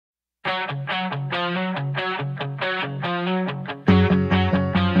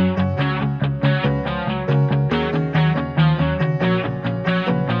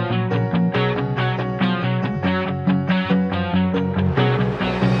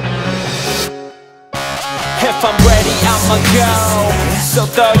If I'm ready, I'ma go. So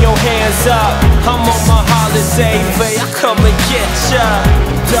throw your hands up. I'm on my holiday, babe. I come and get ya.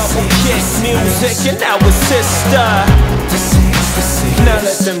 Double kick music, and now it's Sistar. Now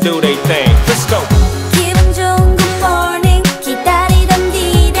let them do their thing. Let's go. 기분 좋은 good morning. 기다리던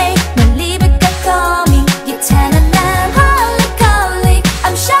D-Day. 널 입을까 coming. 귀찮아 난 holic.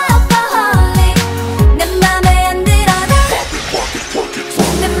 I'm shopaholic. 내 맘에 안 들어도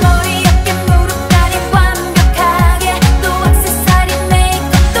내 머리 어깨 무릎까지 완벽하게 또 액세서리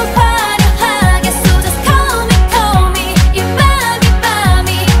메이크업도 화려하게 So just call me 이 밤이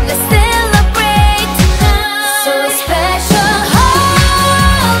Let's celebrate tonight So special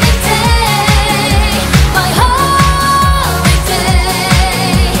holiday My holiday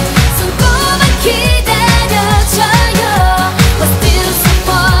손꼽아 기다려줘요 We're still so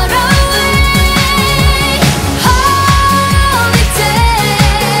far away Holiday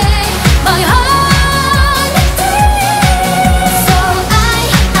My holiday So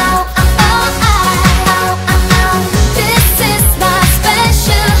This is my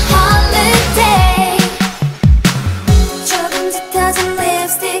special holiday 조금 짙어진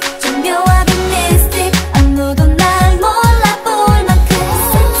립스틱 좀 묘하게 립스틱 아무도 날 몰라볼 만큼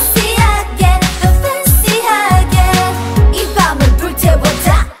섹시하게 또 팬시하게 이 밤을 불태워다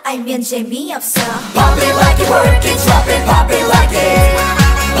알면 재미없어 Pop it like you work it, drop it, pop it like it.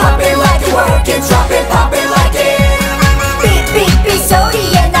 Pop it like you work it, drop it, pop it like it. 삐삐삐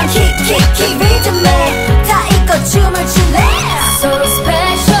소리에 난 킥킥킥 리듬에 다 잊고 춤을 출래 So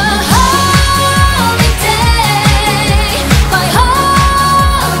special holiday My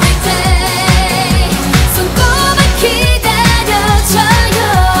holiday 손꼽아 기다려줘요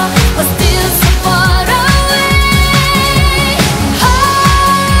We're still so far away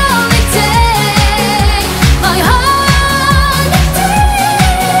Holiday My holiday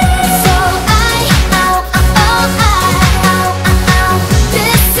So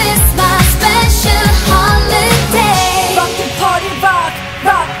This is my special holiday Rock it party rock,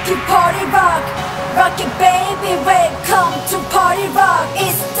 rock it party rock Rock it baby, welcome to party rock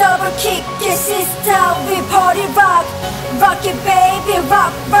It's double kick, yes Sistar, we party rock Rock it baby,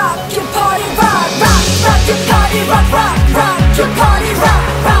 rock it party rock Rock it party rock, rock it party